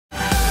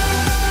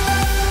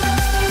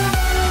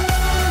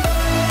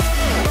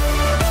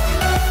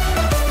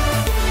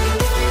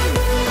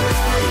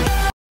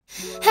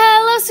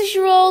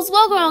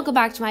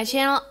welcome back to my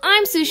channel.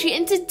 I'm Sushi,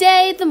 and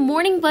today the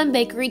Morning Blend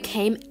Bakery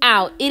came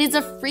out. It is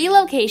a free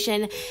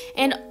location,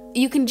 and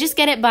you can just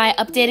get it by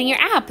updating your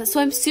app. So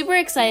I'm super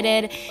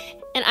excited,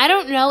 and I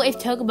don't know if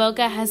Toca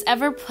Boca has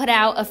ever put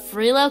out a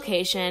free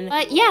location,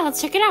 but yeah, let's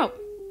check it out.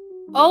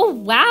 Oh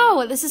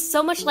wow, this is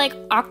so much like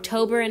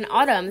October and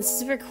autumn. This is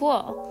super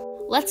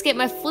cool. Let's get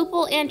my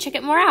Floople and check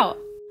it more out.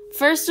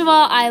 First of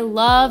all, I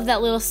love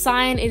that little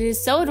sign. It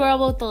is so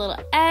adorable with the little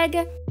egg.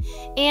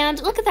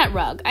 And look at that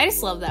rug. I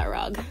just love that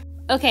rug.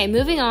 Okay,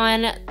 moving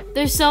on.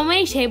 There's so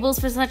many tables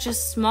for such a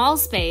small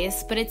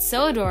space, but it's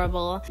so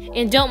adorable.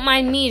 And don't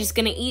mind me just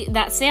gonna eat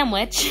that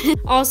sandwich.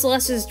 Also,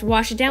 let's just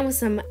wash it down with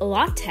some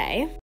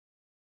latte.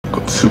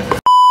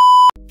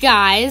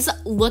 Guys,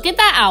 look at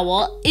that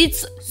owl.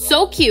 It's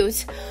so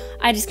cute.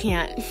 I just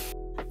can't.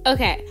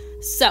 Okay,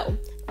 so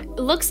it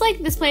looks like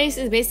this place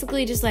is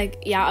basically just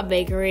like, yeah, a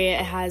bakery.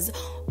 It has,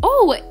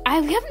 oh,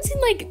 we haven't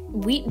seen like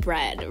wheat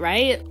bread,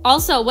 right?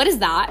 Also, what is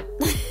that?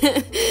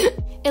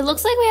 It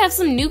looks like we have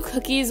some new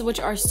cookies, which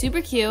are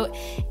super cute.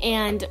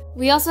 And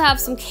we also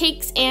have some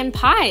cakes and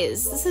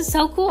pies. This is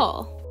so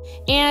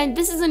cool. And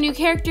this is a new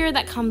character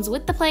that comes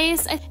with the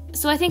place.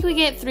 So I think we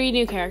get 3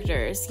 new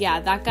characters.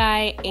 Yeah, that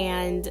guy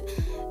and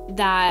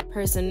that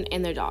person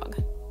and their dog.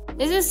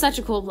 This is such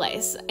a cool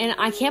place, and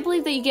I can't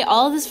believe that you get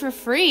all of this for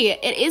free.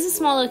 It is a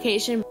small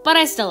location, but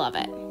I still love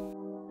it.